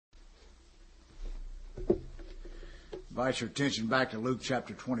Invite your attention back to Luke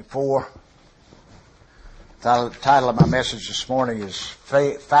chapter 24. The title of my message this morning is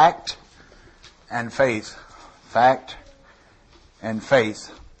Fact and Faith. Fact and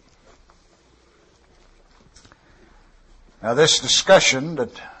Faith. Now this discussion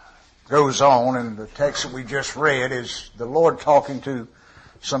that goes on in the text that we just read is the Lord talking to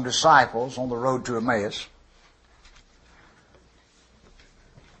some disciples on the road to Emmaus,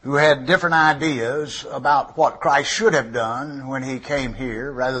 who had different ideas about what Christ should have done when He came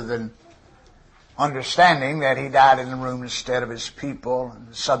here, rather than understanding that He died in the room instead of His people, and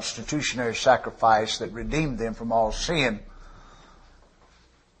the substitutionary sacrifice that redeemed them from all sin.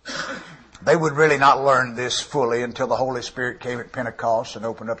 They would really not learn this fully until the Holy Spirit came at Pentecost and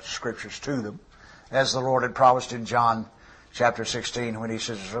opened up the Scriptures to them, as the Lord had promised in John chapter 16 when He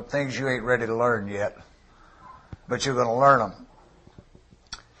says, "There's some things you ain't ready to learn yet, but you're going to learn them."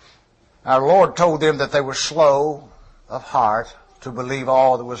 Our Lord told them that they were slow of heart to believe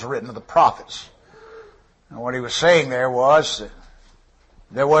all that was written of the prophets. And what He was saying there was that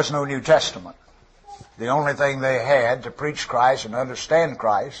there was no New Testament. The only thing they had to preach Christ and understand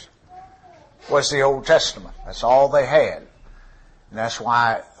Christ was the Old Testament. That's all they had. And that's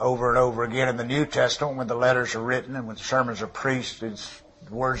why over and over again in the New Testament, when the letters are written and when the sermons are preached, it's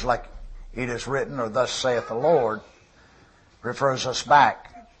words like "it is written" or "thus saith the Lord" refers us back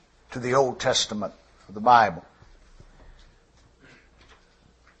to the Old Testament of the Bible.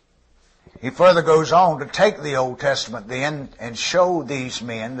 He further goes on to take the Old Testament then and show these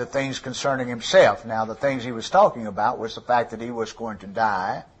men the things concerning Himself. Now, the things He was talking about was the fact that He was going to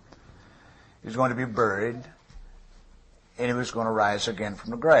die, He was going to be buried, and He was going to rise again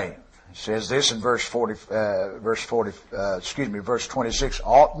from the grave. He says this in verse 26,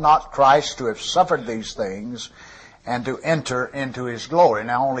 "Ought not Christ to have suffered these things and to enter into His glory?"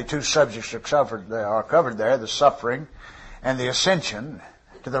 Now, only two subjects are covered there, the suffering and the ascension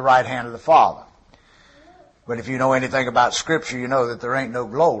to the right hand of the Father. But if you know anything about Scripture, you know that there ain't no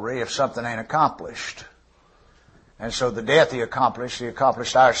glory if something ain't accomplished. And so the death He accomplished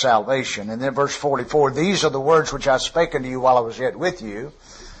our salvation. And then verse 44, "These are the words which I spake unto you while I was yet with you."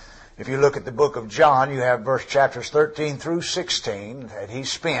 If you look at the book of John, you have chapters 13 through 16 that He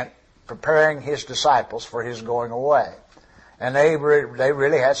spent preparing His disciples for His going away. And they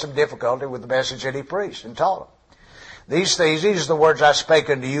really had some difficulty with the message that He preached and taught them. These are the words I spake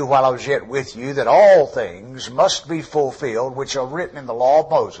unto you while I was yet with you, that all things must be fulfilled which are written in the law of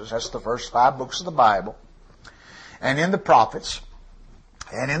Moses. That's the first 5 books of the Bible. And in the prophets,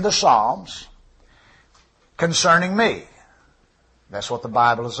 and in the Psalms, concerning me. That's what the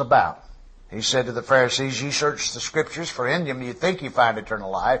Bible is about. He said to the Pharisees, "Ye search the Scriptures, for in them ye think ye find eternal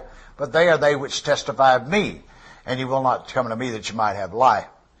life, but they are they which testify of me, and ye will not come to me that ye might have life."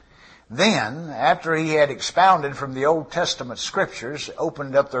 Then, after He had expounded from the Old Testament Scriptures,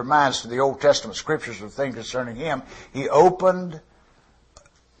 opened up their minds to the Old Testament Scriptures of things concerning Him, He opened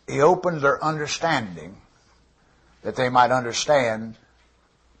their understanding that they might understand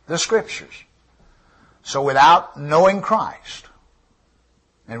the Scriptures. So without knowing Christ,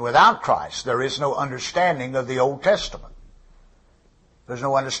 and without Christ, there is no understanding of the Old Testament. There's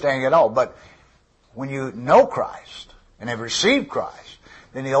no understanding at all. But when you know Christ and have received Christ,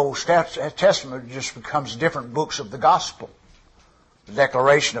 then the Old Testament just becomes different books of the gospel, the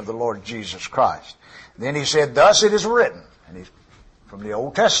declaration of the Lord Jesus Christ. Then He said, "Thus it is written," and He's from the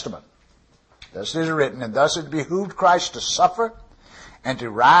Old Testament. "Thus it is written, and thus it behooved Christ to suffer and to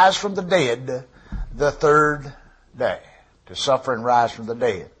rise from the dead the third day." To suffer and rise from the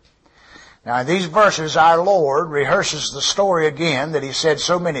dead. Now in these verses our Lord rehearses the story again that He said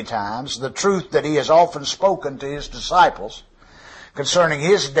so many times, the truth that He has often spoken to His disciples concerning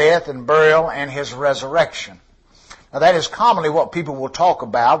His death and burial and His resurrection. Now that is commonly what people will talk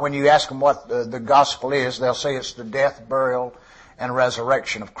about. When you ask them what the gospel is, they'll say it's the death, burial, and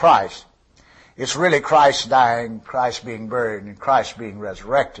resurrection of Christ. It's really Christ dying, Christ being buried, and Christ being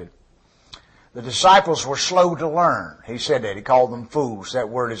resurrected. The disciples were slow to learn. He said that. He called them fools. That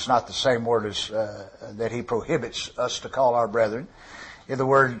word is not the same word as that He prohibits us to call our brethren. The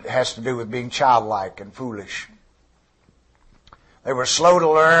word has to do with being childlike and foolish. They were slow to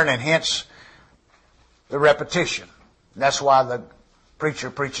learn, and hence the repetition. That's why the preacher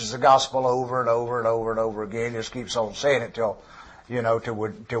preaches the gospel over and over and over and over again. He just keeps on saying it till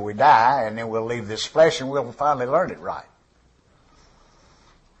we die, and then we'll leave this flesh and we'll finally learn it right.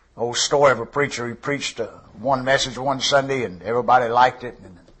 Old story of a preacher. He preached one message one Sunday and everybody liked it,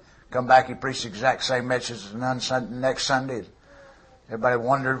 and come back he preached the exact same message the next Sunday. Everybody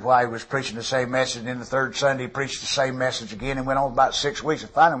wondered why he was preaching the same message, and then the third Sunday he preached the same message again, and went on about 6 weeks. And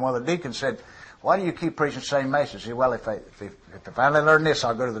finally one of the deacons said, why do you keep preaching the same message? Say, well, if I finally learn this,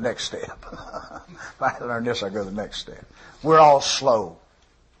 I'll go to the next step. If I learn this, I'll go to the next step. We're all slow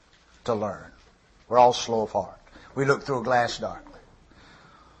to learn. We're all slow of heart. We look through a glass darkly.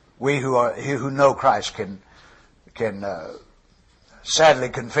 We who know Christ can sadly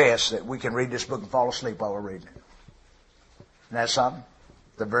confess that we can read this book and fall asleep while we're reading it. And that's something?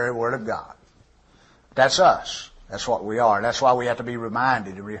 The very Word of God. That's us. That's what we are. That's why we have to be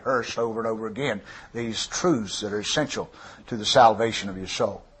reminded and rehearsed over and over again these truths that are essential to the salvation of your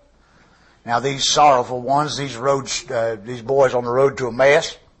soul. Now, these sorrowful ones, these boys on the road to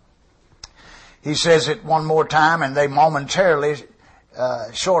Emmaus, he says it one more time, and they momentarily,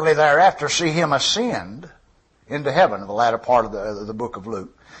 shortly thereafter, see him ascend into heaven, in the latter part of the book of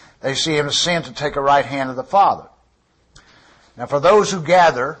Luke. They see him ascend to take a right hand of the Father. Now, for those who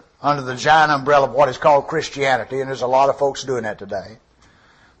gather under the giant umbrella of what is called Christianity, and there's a lot of folks doing that today,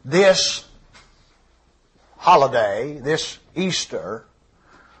 this holiday, this Easter,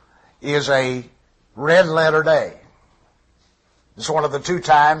 is a red letter day. It's one of the 2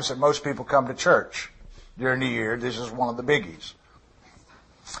 times that most people come to church during the year. This is one of the biggies.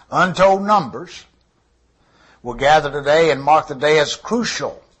 Untold numbers will gather today and mark the day as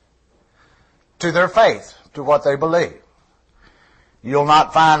crucial to their faith, to what they believe. You'll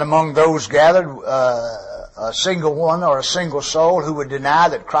not find among those gathered a single one or a single soul who would deny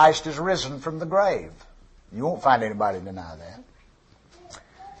that Christ is risen from the grave. You won't find anybody deny that.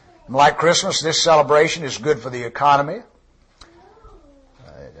 And like Christmas, this celebration is good for the economy,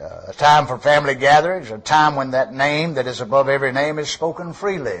 a time for family gatherings, a time when that name that is above every name is spoken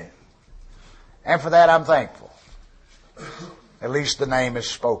freely. And for that I'm thankful. At least the name is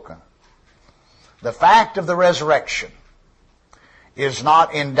spoken. The fact of the resurrection is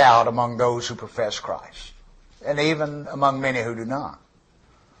not in doubt among those who profess Christ, and even among many who do not.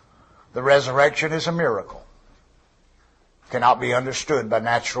 The resurrection is a miracle. It cannot be understood by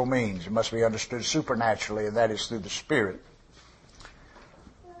natural means. It must be understood supernaturally, and that is through the Spirit.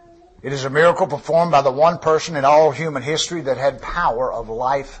 It is a miracle performed by the one person in all human history that had power of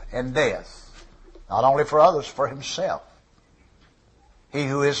life and death, not only for others, for himself. He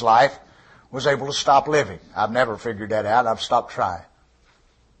who is life was able to stop living. I've never figured that out. I've stopped trying.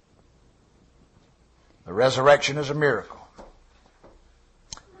 The resurrection is a miracle.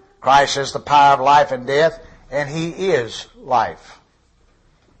 Christ has the power of life and death, and He is life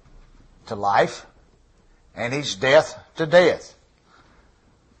to life, and He's death to death.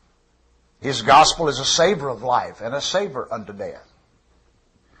 His gospel is a savor of life and a savor unto death.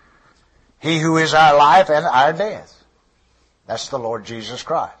 He who is our life and our death. That's the Lord Jesus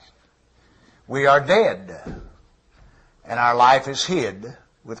Christ. We are dead, and our life is hid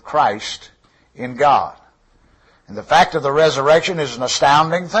with Christ in God. And the fact of the resurrection is an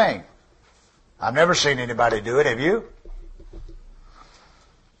astounding thing. I've never seen anybody do it, have you?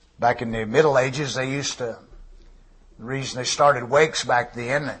 Back in the Middle Ages, the reason they started wakes back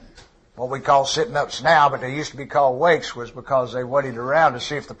then, and what we call sitting-ups now, but they used to be called wakes, was because they waited around to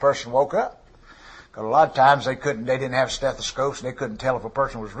see if the person woke up. Because a lot of times they didn't have stethoscopes, and they couldn't tell if a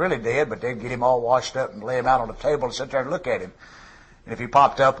person was really dead, but they'd get him all washed up and lay him out on the table and sit there and look at him. And if he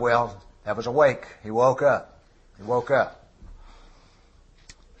popped up, well, that was a wake. He woke up. He woke up.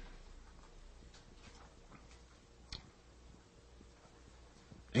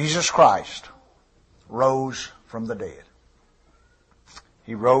 Jesus Christ rose from the dead.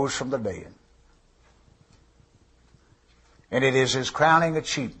 He rose from the dead. And it is His crowning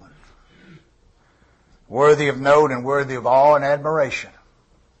achievement, worthy of note and worthy of awe and admiration.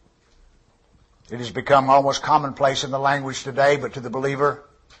 It has become almost commonplace in the language today, but to the believer,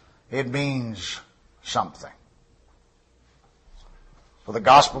 it means something. For the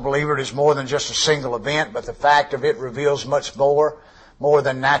gospel believer, it is more than just a single event, but the fact of it reveals much more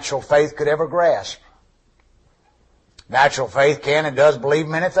than natural faith could ever grasp. Natural faith can and does believe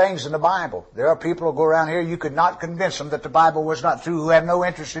many things in the Bible. There are people who go around here, you could not convince them that the Bible was not true, who have no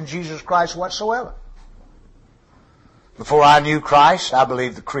interest in Jesus Christ whatsoever. Before I knew Christ, I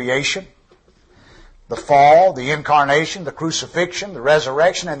believed the creation, the fall, the incarnation, the crucifixion, the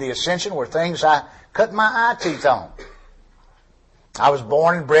resurrection, and the ascension were things I cut my eye teeth on. I was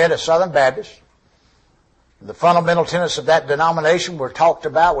born and bred a Southern Baptist. The fundamental tenets of that denomination were talked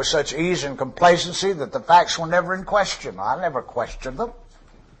about with such ease and complacency that the facts were never in question. I never questioned them.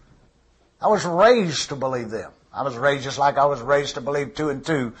 I was raised to believe them. I was raised just like I was raised to believe 2 and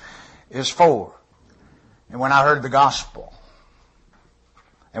 2 is 4. And when I heard the gospel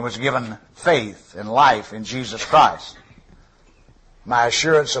and was given faith and life in Jesus Christ, my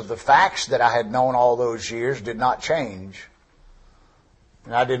assurance of the facts that I had known all those years did not change.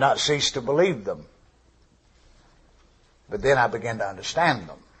 And I did not cease to believe them. But then I began to understand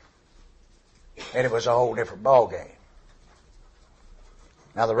them. And it was a whole different ballgame.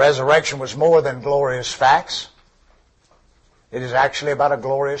 Now the resurrection was more than glorious facts. It is actually about a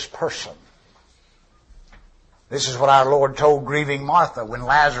glorious person. This is what our Lord told grieving Martha when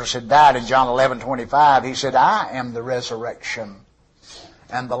Lazarus had died in John 11:25. He said, I am the resurrection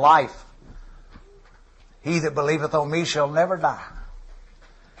and the life. He that believeth on me shall never die.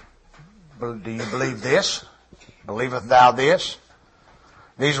 Do you believe this? Believeth thou this?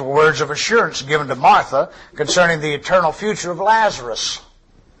 These were words of assurance given to Martha concerning the eternal future of Lazarus.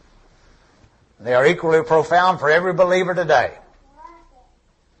 They are equally profound for every believer today.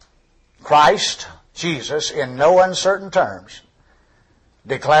 Christ, Jesus, in no uncertain terms,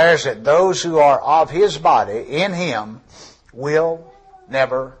 declares that those who are of His body in Him will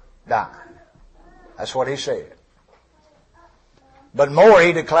never die. That's what He said. But more,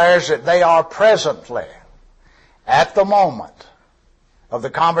 He declares that they are presently, at the moment of the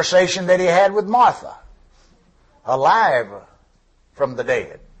conversation that He had with Martha, alive from the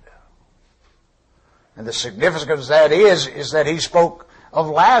dead. And the significance of that is that He spoke of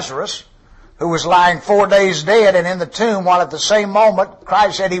Lazarus, who was lying 4 days dead and in the tomb, while at the same moment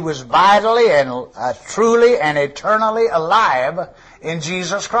Christ said He was vitally and truly and eternally alive in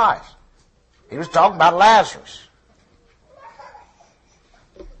Jesus Christ. He was talking about Lazarus.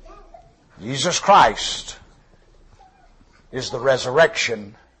 Jesus Christ is the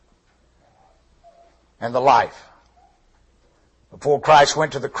resurrection and the life. Before Christ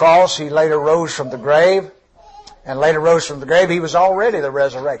went to the cross, He later rose from the grave. And later rose from the grave, He was already the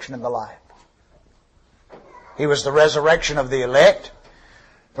resurrection and the life. He was the resurrection of the elect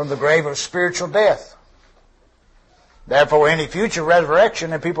from the grave of spiritual death. Therefore, any future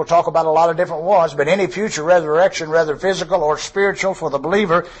resurrection, and people talk about a lot of different ones, but any future resurrection, whether physical or spiritual for the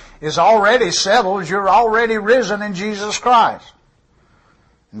believer, is already settled. You're already risen in Jesus Christ.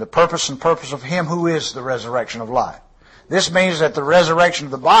 And the purpose of Him who is the resurrection of life. This means that the resurrection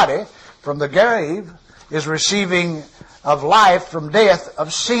of the body from the grave is receiving of life from death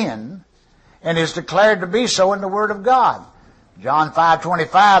of sin, and is declared to be so in the Word of God. John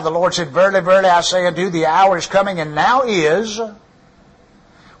 5:25, the Lord said, Verily, verily, I say unto you, the hour is coming, and now is,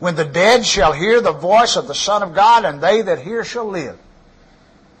 when the dead shall hear the voice of the Son of God, and they that hear shall live.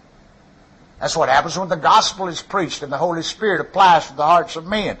 That's what happens when the gospel is preached and the Holy Spirit applies to the hearts of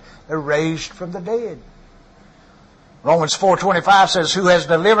men. They're raised from the dead. Romans 4:25 says, who has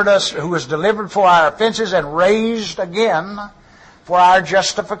delivered us, who was delivered for our offenses and raised again for our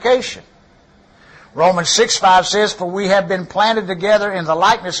justification. Romans 6:5 says, for we have been planted together in the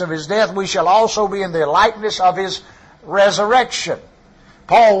likeness of His death, we shall also be in the likeness of His resurrection.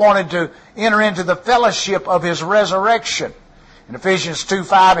 Paul wanted to enter into the fellowship of His resurrection. In Ephesians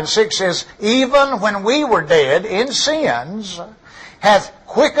 2:5 and 6 says, even when we were dead in sins, hath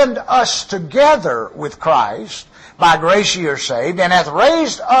quickened us together with Christ, by grace ye are saved, and hath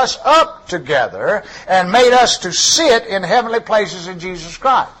raised us up together, and made us to sit in heavenly places in Jesus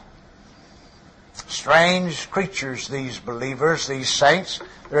Christ. Strange creatures, these believers, these saints.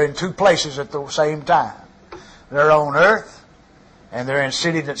 They're in two places at the same time. They're on earth, and they're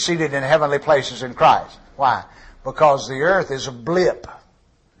seated in heavenly places in Christ. Why? Because the earth is a blip,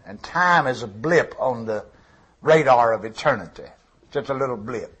 and time is a blip on the radar of eternity. Just a little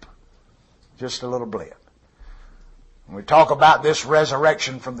blip. Just a little blip. When we talk about this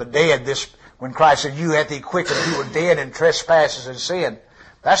resurrection from the dead, when Christ said, you hath He quickened, you were dead in trespasses and sin,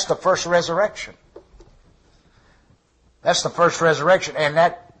 that's the first resurrection. That's the first resurrection, and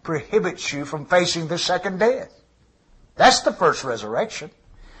that prohibits you from facing the second death. That's the first resurrection.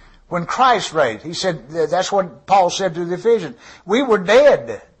 When Christ raised, He said, that's what Paul said to the Ephesians. We were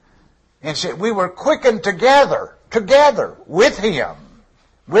dead, and said we were quickened together with Him,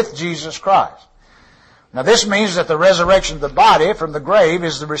 with Jesus Christ. Now this means that the resurrection of the body from the grave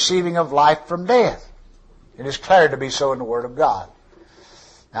is the receiving of life from death. It is declared to be so in the Word of God.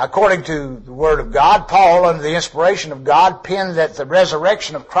 Now, according to the Word of God, Paul, under the inspiration of God, penned that the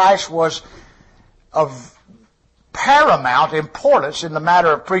resurrection of Christ was of paramount importance in the matter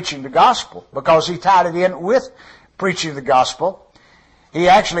of preaching the gospel, because he tied it in with preaching the gospel. He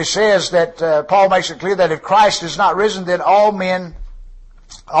actually says that, Paul makes it clear that if Christ is not risen, then all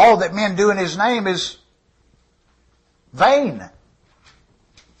that men do in His name is vain.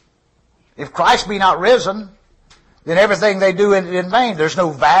 If Christ be not risen, then everything they do is in vain. There's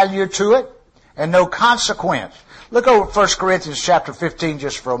no value to it and no consequence. Look over 1 Corinthians chapter 15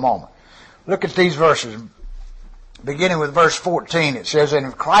 just for a moment. Look at these verses. Beginning with verse 14, it says, and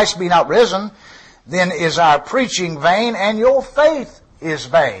if Christ be not risen, then is our preaching vain and your faith is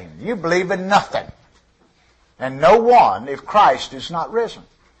vain. You believe in nothing. And no one if Christ is not risen.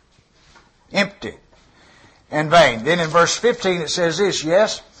 Empty and vain. Then in verse 15 it says this,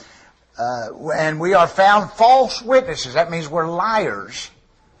 yes, and we are found false witnesses. That means we're liars.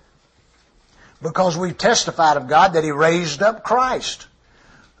 Because we testified of God that He raised up Christ,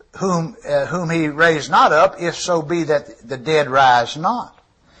 whom He raised not up, if so be that the dead rise not.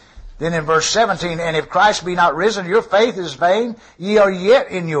 Then in verse 17, and if Christ be not risen, your faith is vain, ye are yet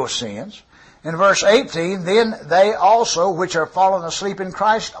in your sins. In verse 18, then they also which are fallen asleep in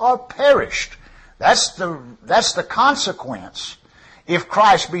Christ are perished. That's the consequence if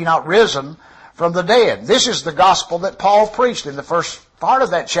Christ be not risen from the dead. This is the gospel that Paul preached in the first part of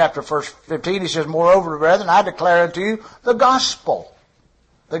that chapter, verse 15. He says, moreover, brethren, I declare unto you the gospel,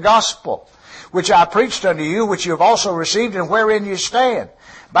 which I preached unto you, which you have also received, and wherein you stand,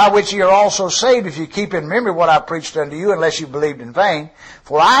 by which ye are also saved, if you keep in memory what I preached unto you, unless you believed in vain.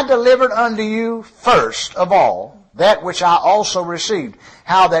 For I delivered unto you first of all that which I also received,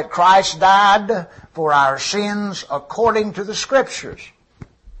 how that Christ died for our sins according to the Scriptures,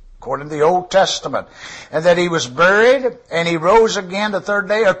 according to the Old Testament, and that He was buried, and He rose again the third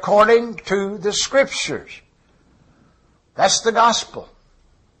day according to the Scriptures. That's the gospel.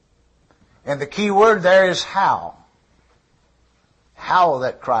 And the key word there is how. How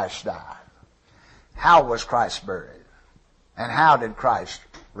that Christ died. How was Christ buried? And how did Christ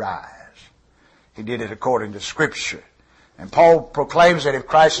rise? He did it according to Scripture. And Paul proclaims that if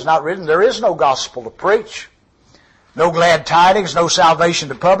Christ is not risen, there is no gospel to preach. No glad tidings, no salvation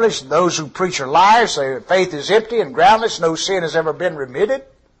to publish. Those who preach are liars. Their faith is empty and groundless. No sin has ever been remitted.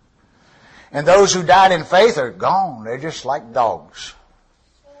 And those who died in faith are gone. They're just like dogs.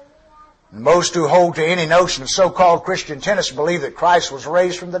 And most who hold to any notion of so-called Christian tenets believe that Christ was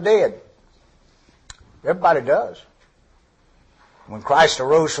raised from the dead. Everybody does. When Christ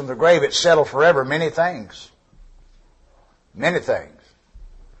arose from the grave, it settled forever many things. Many things.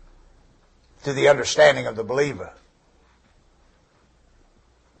 To the understanding of the believer.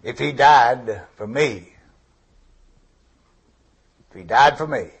 If He died for me,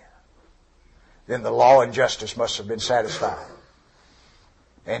 then the law and justice must have been satisfied.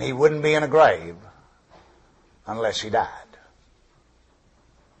 And He wouldn't be in a grave unless He died.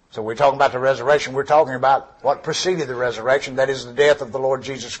 So we're talking about the resurrection. We're talking about what preceded the resurrection. That is the death of the Lord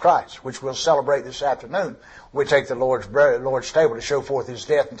Jesus Christ, which we'll celebrate this afternoon. We take the Lord's table to show forth His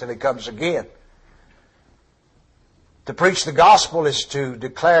death until He comes again. To preach the gospel is to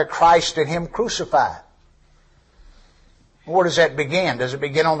declare Christ and Him crucified. Where does that begin? Does it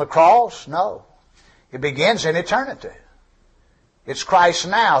begin on the cross? No. It begins in eternity. It's Christ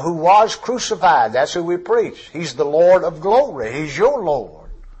now who was crucified. That's who we preach. He's the Lord of glory. He's your Lord.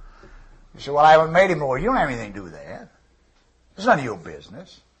 You say, well, I haven't made Him Lord. You don't have anything to do with that. It's none of your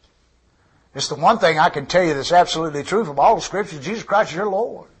business. It's the one thing I can tell you that's absolutely true from all the Scriptures. Jesus Christ is your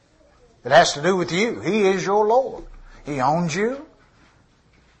Lord. It has to do with you. He is your Lord. He owns you.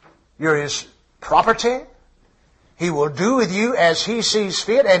 You're His property. He will do with you as He sees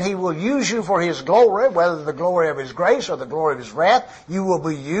fit, and He will use you for His glory, whether the glory of His grace or the glory of His wrath. You will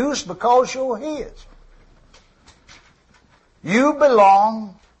be used because you're His. You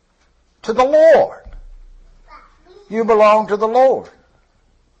belong to the Lord. You belong to the Lord.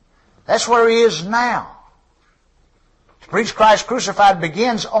 That's where He is now. To preach Christ crucified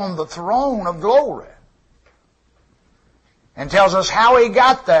begins on the throne of glory and tells us how He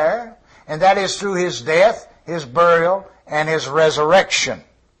got there, and that is through His death, His burial, and His resurrection.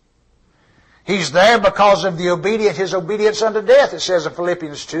 He's there because of His obedience unto death. It says in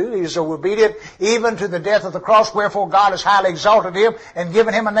Philippians 2, He is obedient even to the death of the cross, wherefore God has highly exalted Him and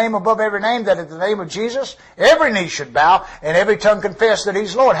given Him a name above every name, that at the name of Jesus every knee should bow and every tongue confess that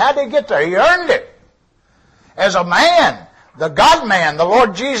He's Lord. How did He get there? He earned it. As a man, the God-man, the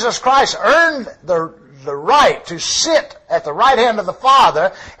Lord Jesus Christ, earned the right to sit at the right hand of the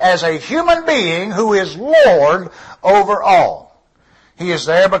Father as a human being who is Lord over all. He is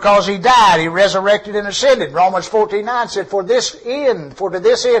there because He died. He resurrected and ascended. Romans 14:9 said, for to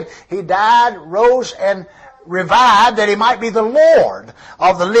this end He died, rose, and revived, that He might be the Lord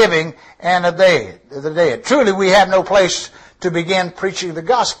of the living and of the dead. Truly, we have no place to begin preaching the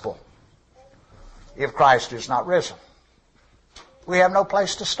gospel if Christ is not risen. We have no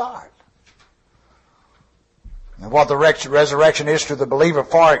place to start. And what the resurrection is to the believer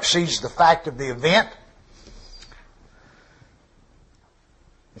far exceeds the fact of the event.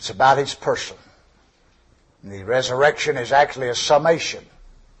 It's about His person. And the resurrection is actually a summation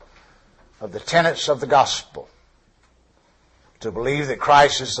of the tenets of the gospel. To believe that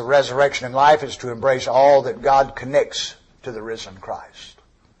Christ is the resurrection in life is to embrace all that God connects to the risen Christ.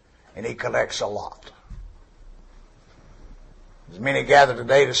 And He collects a lot. As many gather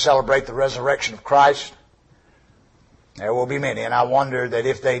today to celebrate the resurrection of Christ, there will be many. And I wonder that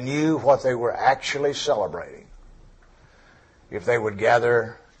if they knew what they were actually celebrating, if they would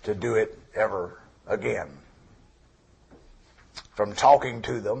gather to do it ever again. From talking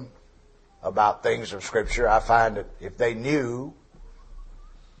to them about things of Scripture, I find that if they knew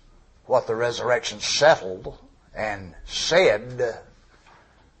what the resurrection settled and said,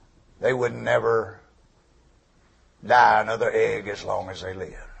 they would never die another egg as long as they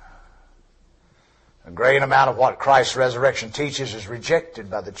live. A great amount of what Christ's resurrection teaches is rejected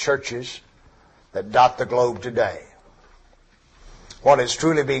by the churches that dot the globe today. What is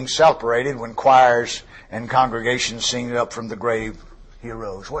truly being celebrated when choirs and congregations sing up from the grave, He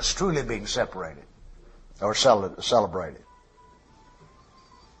arose? What's truly being separated or celebrated?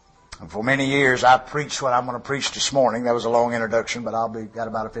 And for many years I preached what I'm going to preach this morning. That was a long introduction, but got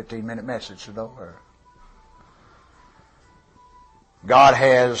about a 15-minute message, so don't worry. God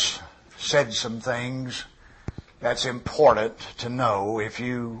has said some things that's important to know if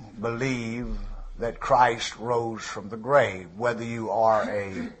you believe that Christ rose from the grave, whether you are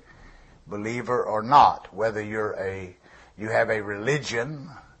a believer or not, whether you have a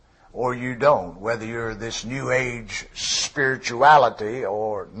religion or you don't, whether you're this New Age spirituality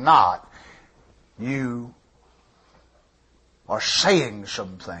or not, you are saying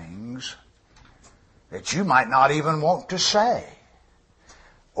some things that you might not even want to say,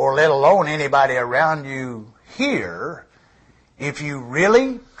 or let alone anybody around you hear, if you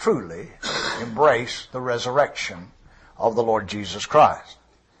really, truly embrace the resurrection of the Lord Jesus Christ.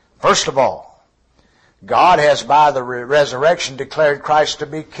 First of all, God has by the resurrection declared Christ to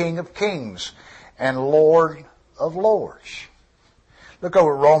be King of Kings and Lord of Lords. Look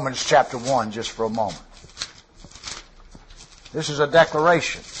over Romans chapter 1 just for a moment. This is a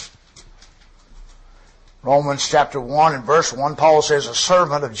declaration. Romans chapter 1 and verse 1, Paul says, a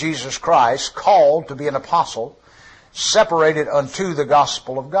servant of Jesus Christ, called to be an apostle, separated unto the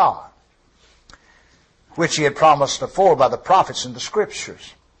gospel of God, which He had promised afore by the prophets in the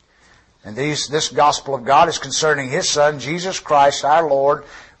Scriptures. And this gospel of God is concerning His Son, Jesus Christ our Lord,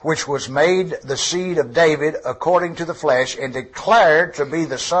 which was made the seed of David according to the flesh, and declared to be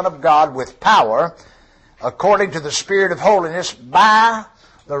the Son of God with power, according to the Spirit of holiness, by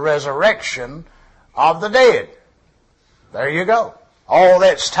the resurrection of the dead. There you go. All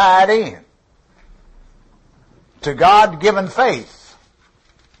that's tied in to God-given faith.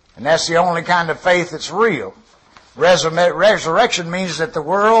 And that's the only kind of faith that's real. Resurrection means that the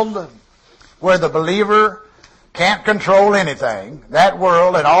world where the believer can't control anything, that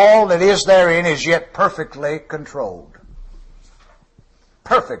world and all that is therein is yet perfectly controlled.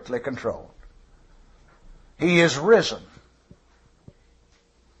 Perfectly controlled. He is risen.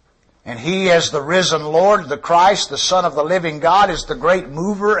 And He, as the risen Lord, the Christ, the Son of the living God, is the great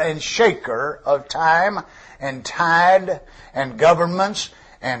mover and shaker of time and tide and governments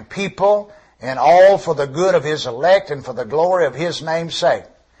and people, and all for the good of His elect and for the glory of His name's sake.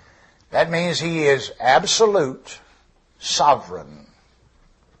 That means He is absolute sovereign.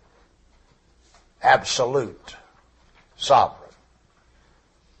 Absolute sovereign.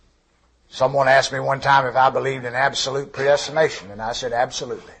 Someone asked me one time if I believed in absolute predestination, and I said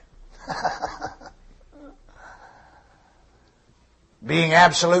absolutely. Being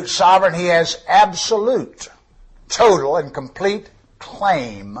absolute sovereign, He has absolute, total, and complete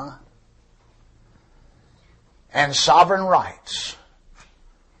claim and sovereign rights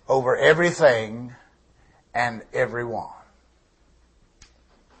over everything and everyone.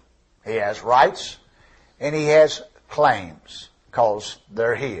 He has rights and He has claims because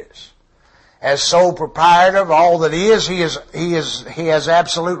they're His. As sole proprietor of all that He has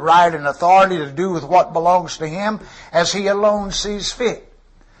absolute right and authority to do with what belongs to Him as He alone sees fit.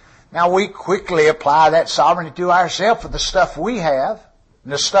 Now we quickly apply that sovereignty to ourselves for the stuff we have,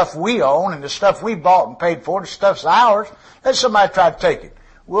 and the stuff we own, and the stuff we bought and paid for, the stuff's ours. Let somebody try to take it.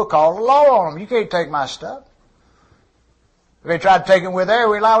 We'll call the law on them. You can't take my stuff. If they try to take it with there,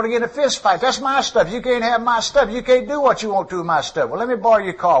 we're liable to get in a fist fight. That's my stuff. You can't have my stuff. You can't do what you want to with my stuff. Well, let me borrow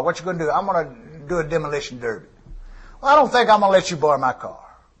your car. What you going to do? I'm going to do a demolition derby. Well, I don't think I'm going to let you borrow my car.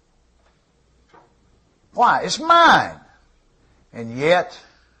 Why? It's mine. And yet,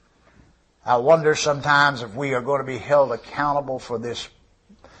 I wonder sometimes if we are going to be held accountable for this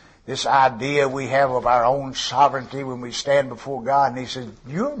idea we have of our own sovereignty when we stand before God and He says,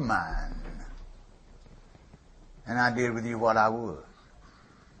 you're mine. And I did with you what I would.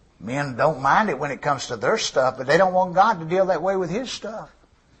 Men don't mind it when it comes to their stuff, but they don't want God to deal that way with His stuff.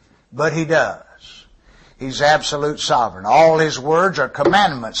 But He does. He's absolute sovereign. All His words are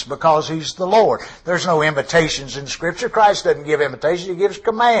commandments because He's the Lord. There's no invitations in Scripture. Christ doesn't give invitations. He gives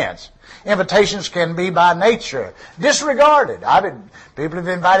commands. Invitations can be by nature disregarded. People have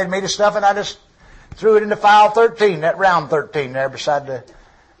invited me to stuff and I just threw it into file 13, that round 13 there beside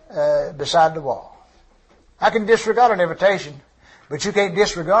the wall. I can disregard an invitation, but you can't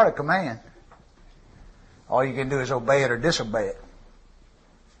disregard a command. All you can do is obey it or disobey it.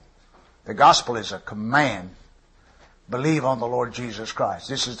 The gospel is a command. Believe on the Lord Jesus Christ.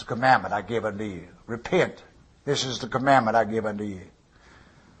 This is the commandment I give unto you. Repent. This is the commandment I give unto you.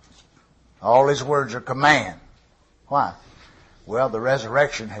 All His words are command. Why? Well, the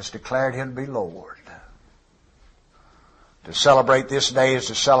resurrection has declared Him to be Lord. To celebrate this day is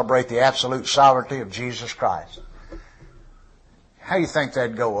to celebrate the absolute sovereignty of Jesus Christ. How do you think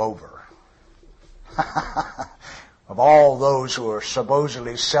that'd go over? Of all those who are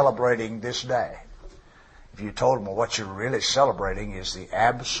supposedly celebrating this day, if you told them, well, what you're really celebrating is the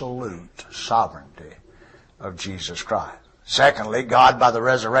absolute sovereignty of Jesus Christ. Secondly, God by the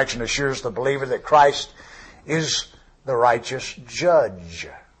resurrection assures the believer that Christ is the righteous judge.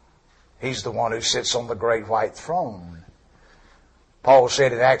 He's the one who sits on the great white throne. Paul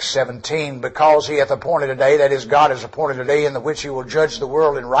said in Acts 17, because He hath appointed a day, that is, God has appointed a day in the which He will judge the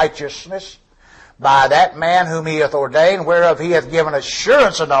world in righteousness, by that man whom He hath ordained, whereof He hath given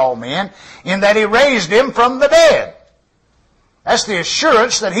assurance unto all men, in that He raised Him from the dead. That's the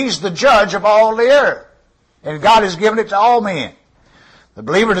assurance that He's the judge of all the earth. And God has given it to all men. The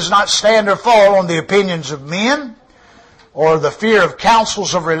believer does not stand or fall on the opinions of men, or the fear of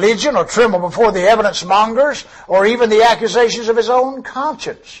councils of religion, or tremble before the evidence mongers, or even the accusations of his own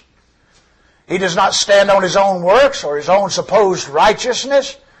conscience. He does not stand on his own works or his own supposed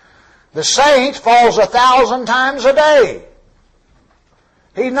righteousness. The saint falls 1,000 times a day.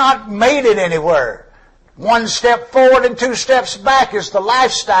 He's not made it anywhere. 1 step forward and 2 steps back is the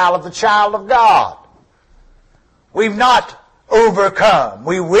lifestyle of the child of God. We've not overcome.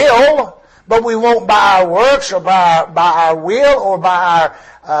 We will, but we won't by our works or by our will or by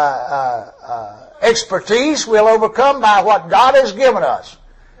our expertise. We'll overcome by what God has given us.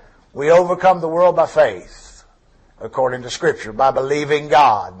 We overcome the world by faith, according to Scripture, by believing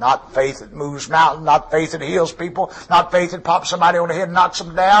God. Not faith that moves mountains, not faith that heals people, not faith that pops somebody on the head and knocks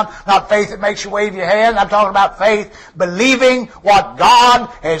them down, not faith that makes you wave your hand. I'm talking about faith believing what God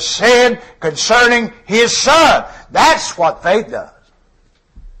has said concerning His Son. That's what faith does.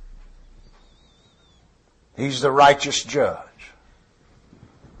 He's the righteous judge.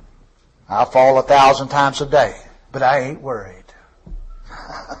 I fall 1,000 times a day, but I ain't worried.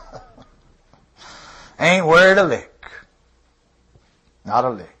 Ain't worried a lick. Not a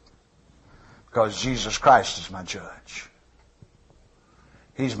lick. Because Jesus Christ is my judge.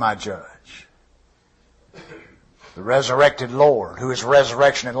 He's my judge. The resurrected Lord, who is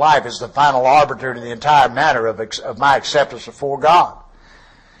resurrection and life, is the final arbiter to the entire matter of my acceptance before God.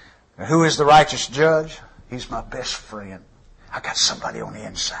 And who is the righteous judge? He's my best friend. I got somebody on the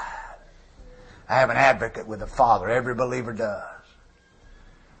inside. I have an advocate with the Father. Every believer does.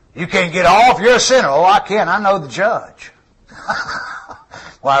 You can't get off. You're a sinner. Oh, I can. I know the judge.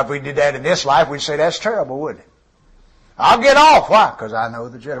 Why, if we did that in this life, we'd say that's terrible, wouldn't it? I'll get off. Why? Because I know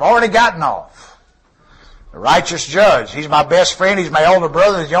the judge. I've already gotten off. The righteous judge. He's my best friend. He's my older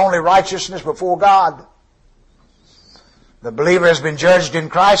brother. He's the only righteousness before God. The believer has been judged in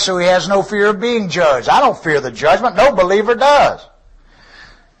Christ, so he has no fear of being judged. I don't fear the judgment. No believer does.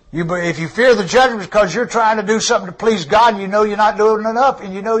 If you fear the judgment because you're trying to do something to please God and you know you're not doing enough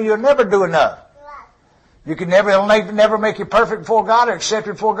and you know you'll never do enough. He'll never make you perfect before God or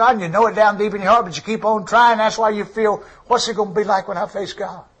accepted before God, and you know it down deep in your heart, but you keep on trying. That's why you feel, what's it going to be like when I face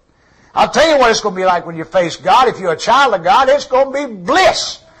God? I'll tell you what it's going to be like when you face God. If you're a child of God, it's going to be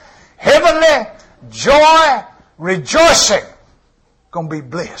bliss. Heavenly joy, rejoicing. It's going to be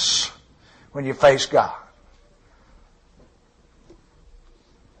bliss when you face God.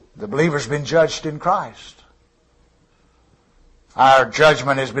 The believer's been judged in Christ. Our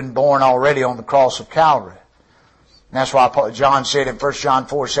judgment has been borne already on the cross of Calvary. And that's why John said in 1 John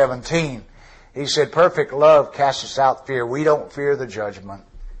 4:17, he said, perfect love casteth out fear. We don't fear the judgment.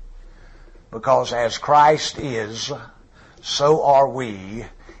 Because as Christ is, so are we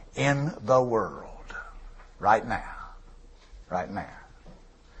in the world. Right now. Right now.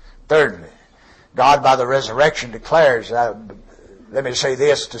 Thirdly, God by the resurrection declares, let me say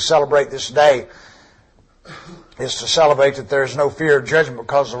this, to celebrate this day is to celebrate that there is no fear of judgment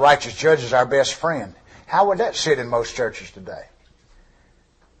because the righteous judge is our best friend. How would that sit in most churches today?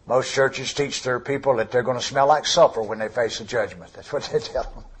 Most churches teach their people that they're going to smell like sulfur when they face a judgment. That's what they tell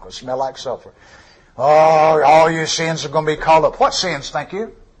them. They'll smell like sulfur. Oh, all your sins are going to be called up. What sins, thank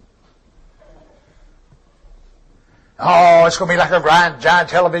you? Oh, it's going to be like a giant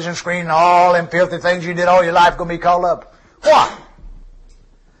television screen, and all them filthy things you did all your life going to be called up. What?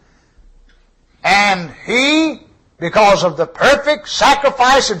 And He, because of the perfect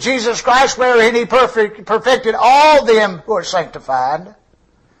sacrifice of Jesus Christ, wherein He perfected all them who are sanctified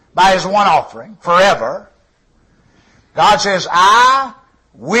by His one offering forever, God says, I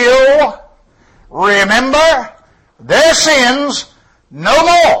will remember their sins no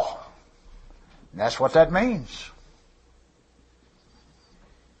more. And that's what that means.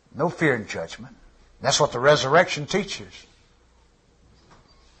 No fear and judgment. That's what the resurrection teaches.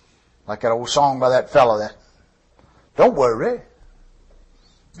 Like that old song by that fellow that, don't worry,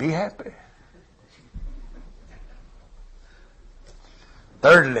 be happy.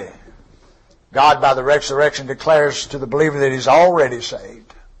 Thirdly, God by the resurrection declares to the believer that he's already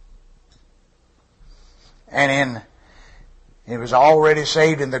saved. And he was already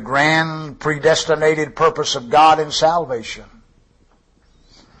saved in the grand predestinated purpose of God in salvation.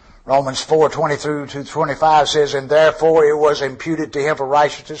 Romans 4:20-25 says, and therefore it was imputed to him for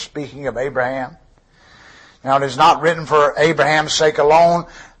righteousness, speaking of Abraham. Now it is not written for Abraham's sake alone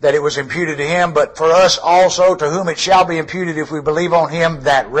that it was imputed to him, but for us also, to whom it shall be imputed if we believe on him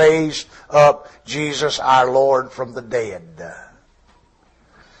that raised up Jesus our Lord from the dead,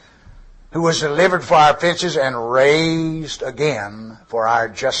 who was delivered for our offenses and raised again for our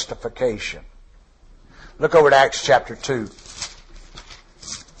justification. Look over to Acts chapter 2.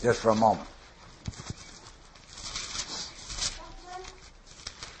 Just for a moment.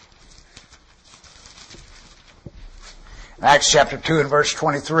 Acts chapter 2 and verse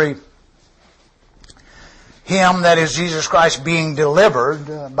 23. Him, that is Jesus Christ, being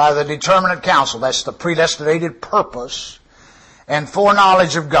delivered by the determinate counsel, that's the predestinated purpose and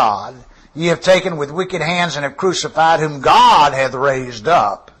foreknowledge of God, ye have taken with wicked hands and have crucified, whom God hath raised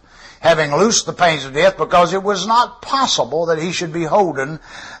up, having loosed the pains of death, because it was not possible that he should be holden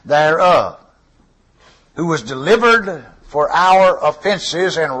thereof, who was delivered for our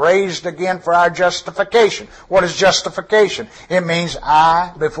offenses and raised again for our justification. What is justification? It means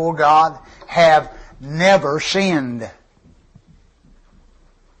I, before God, have never sinned.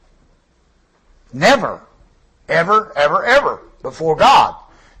 Never. Ever, ever, ever. Before God.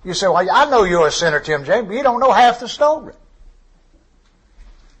 You say, well, I know you're a sinner, Tim James, but you don't know half the story.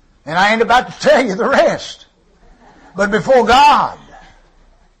 And I ain't about to tell you the rest. But before God,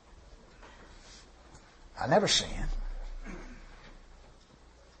 I never sinned.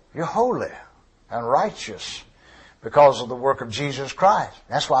 You're holy and righteous because of the work of Jesus Christ.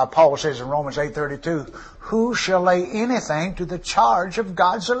 That's why Paul says in Romans 8:32, who shall lay anything to the charge of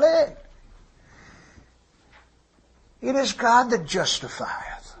God's elect? It is God that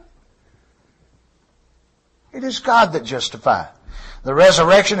justifieth. It is God that justifieth. The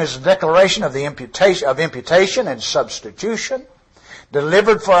resurrection is a declaration of the imputation and substitution,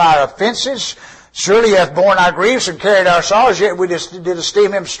 delivered for our offenses. Surely he hath borne our griefs and carried our sorrows, yet we did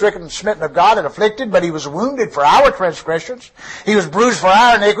esteem him stricken and smitten of God and afflicted, but he was wounded for our transgressions. He was bruised for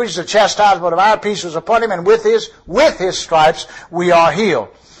our iniquities, the chastisement of our peace was upon him, and with his stripes we are healed.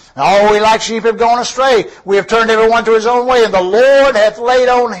 And all we like sheep have gone astray. We have turned every one to his own way, and the Lord hath laid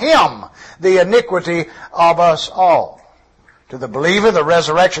on him the iniquity of us all. To the believer, the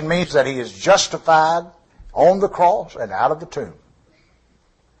resurrection means that he is justified on the cross and out of the tomb.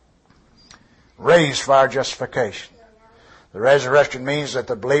 Raised for our justification. The resurrection means that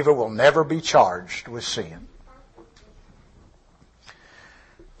the believer will never be charged with sin.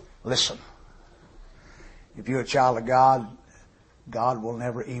 Listen, if you're a child of God, God will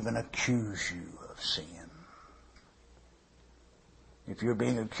never even accuse you of sin. If you're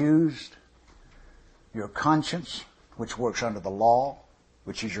being accused, your conscience, which works under the law,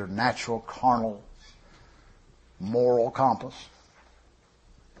 which is your natural, carnal, moral compass,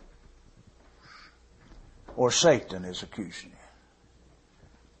 or Satan is accusing you.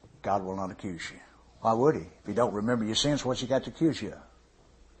 God will not accuse you. Why would he? If you don't remember your sins, what's he got to accuse you of?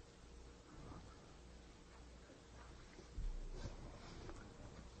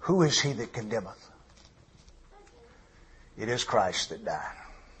 Who is he that condemneth? It is Christ that died.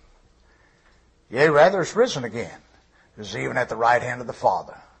 Yea, rather is risen again, is even at the right hand of the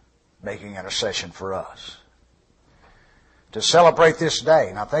Father, making intercession for us. To celebrate this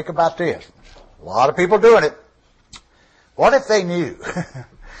day, now think about this. A lot of people doing it. What if they knew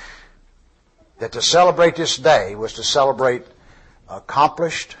that to celebrate this day was to celebrate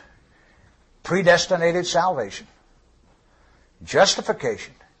accomplished, predestinated salvation,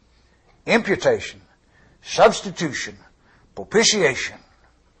 justification, imputation, substitution, propitiation,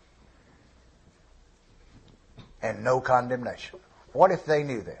 and no condemnation. What if they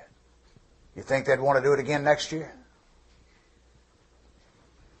knew that? You think they'd want to do it again next year?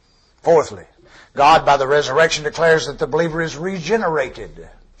 Fourthly, God by the resurrection declares that the believer is regenerated,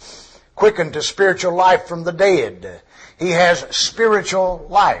 quickened to spiritual life from the dead. He has spiritual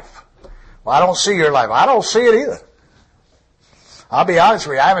life. Well, I don't see your life. I don't see it either. I'll be honest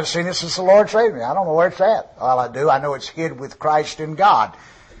with you, I haven't seen it since the Lord saved me. I don't know where it's at. All I do, I know it's hid with Christ in God.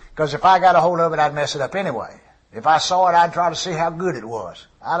 Because if I got a hold of it, I'd mess it up anyway. If I saw it, I'd try to see how good it was.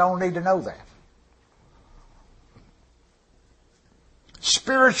 I don't need to know that.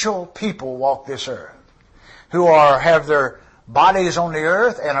 Spiritual people walk this earth who have their bodies on the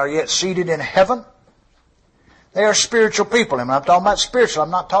earth and are yet seated in heaven. They are spiritual people. And when I'm talking about spiritual,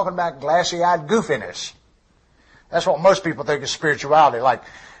 I'm not talking about glassy-eyed goofiness. That's what most people think of spirituality,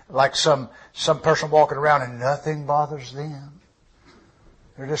 like some person walking around and nothing bothers them.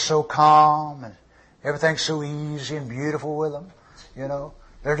 They're just so calm and everything's so easy and beautiful with them. You know,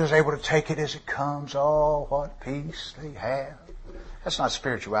 they're just able to take it as it comes. Oh, what peace they have. That's not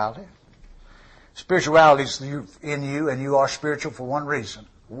spirituality. Spirituality is in you, and you are spiritual for one reason.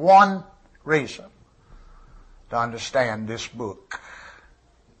 One reason. To understand this book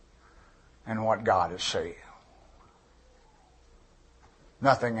and what God has said.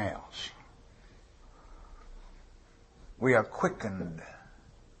 Nothing else. We are quickened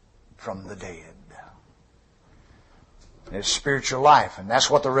from the dead. It's spiritual life, and that's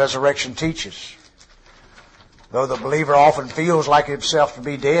what the resurrection teaches. Though the believer often feels like himself to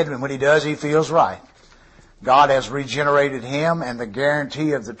be dead, and when he does, he feels right. God has regenerated him, and the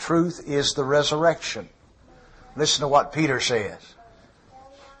guarantee of the truth is the resurrection. Listen to what Peter says.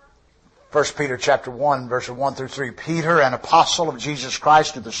 1 Peter chapter 1, verses 1 through 3. Peter, an apostle of Jesus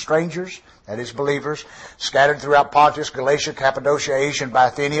Christ to the strangers, that is believers, scattered throughout Pontus, Galatia, Cappadocia, Asia, and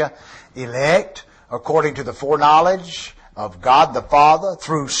Bithynia, elect according to the foreknowledge of God the Father,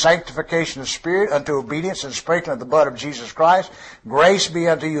 through sanctification of spirit, unto obedience and sprinkling of the blood of Jesus Christ. Grace be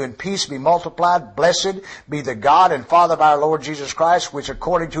unto you and peace be multiplied. Blessed be the God and Father of our Lord Jesus Christ, which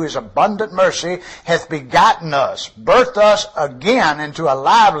according to his abundant mercy hath begotten us, birthed us again into a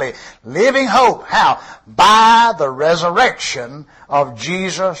lively, living hope. How? By the resurrection of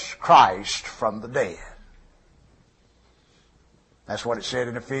Jesus Christ from the dead. That's what it said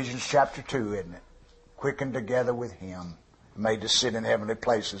in Ephesians chapter 2, isn't it? Quickened together with him, made to sit in heavenly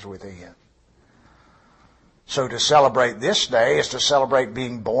places with him. So to celebrate this day is to celebrate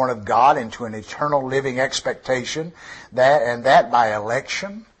being born of God into an eternal living expectation, that by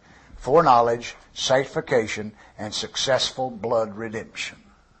election, foreknowledge, sanctification, and successful blood redemption.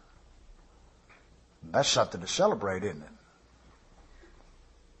 That's something to celebrate, isn't it?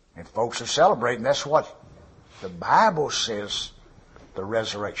 If folks are celebrating, that's what the Bible says the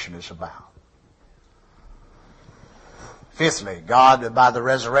resurrection is about. Fifthly, God by the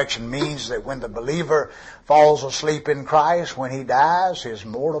resurrection means that when the believer falls asleep in Christ, when he dies, his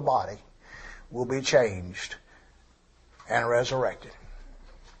mortal body will be changed and resurrected.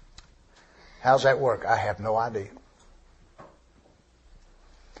 How's that work? I have no idea.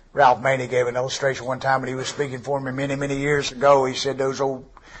 Ralph Maney gave an illustration one time when he was speaking for me many, many years ago. He said those old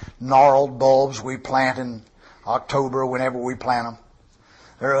gnarled bulbs we plant in October, whenever we plant them,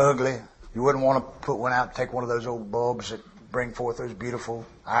 they're ugly. You wouldn't want to put one out, take one of those old bulbs that bring forth those beautiful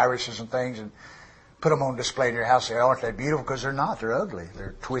irises and things and put them on display in your house. Say, aren't they beautiful? Because they're not. They're ugly.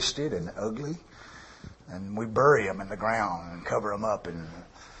 They're twisted and ugly. And we bury them in the ground and cover them up and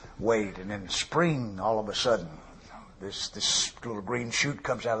wait. And in spring, all of a sudden, this little green shoot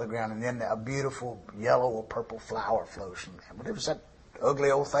comes out of the ground, and then a beautiful yellow or purple flower flows from there. But it was that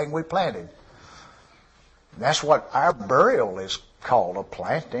ugly old thing we planted. That's what our burial is called, a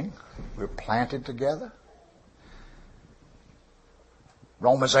planting. We're planted together.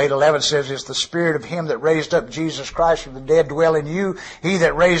 Romans 8:11 says, "It's the Spirit of him that raised up Jesus Christ from the dead dwell in you. He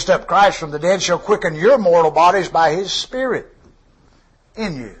that raised up Christ from the dead shall quicken your mortal bodies by his Spirit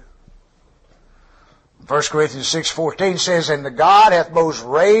in you." 1 Corinthians 6:14 says, "And the God hath both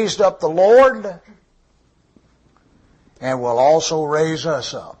raised up the Lord and will also raise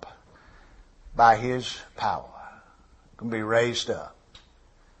us up by his power." Can be raised up.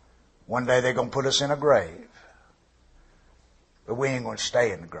 One day they're going to put us in a grave. But we ain't going to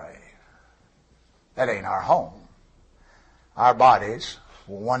stay in the grave. That ain't our home. Our bodies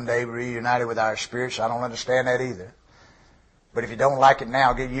will one day be reunited with our spirits. I don't understand that either. But if you don't like it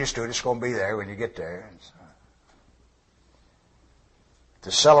now, get used to it. It's going to be there when you get there.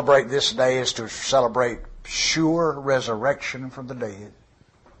 To celebrate this day is to celebrate sure resurrection from the dead.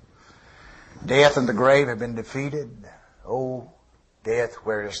 Death and the grave have been defeated. O death,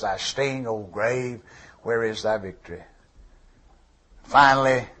 where is thy sting? O grave, where is thy victory?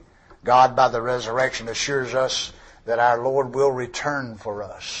 Finally, God by the resurrection assures us that our Lord will return for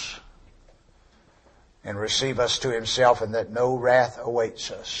us and receive us to Himself, and that no wrath awaits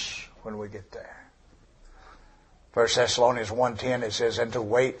us when we get there. 1 Thessalonians 1:10, it says, and to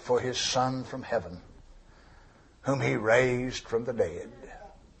wait for His Son from heaven, whom He raised from the dead,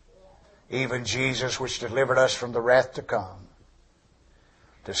 even Jesus, which delivered us from the wrath to come.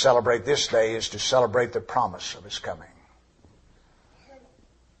 To celebrate this day is to celebrate the promise of His coming.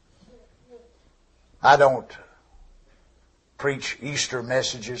 I don't preach Easter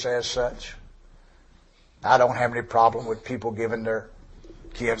messages as such. I don't have any problem with people giving their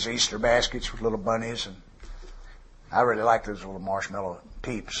kids Easter baskets with little bunnies, and I really like those little marshmallow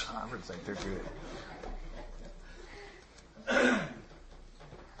peeps. I really think they're good.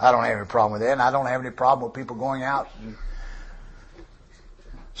 I don't have any problem with that, and I don't have any problem with people going out and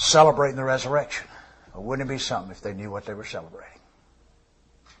celebrating the resurrection. But wouldn't it be something if they knew what they were celebrating?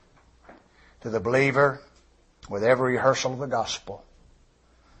 To the believer, with every rehearsal of the gospel,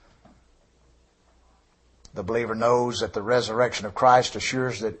 the believer knows that the resurrection of Christ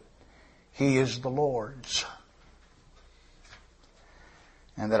assures that He is the Lord's,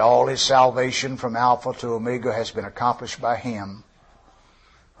 and that all His salvation from Alpha to Omega has been accomplished by Him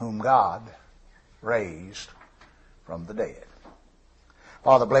whom God raised from the dead.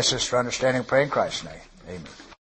 Father, bless us for understanding and pray in Christ's name. Amen.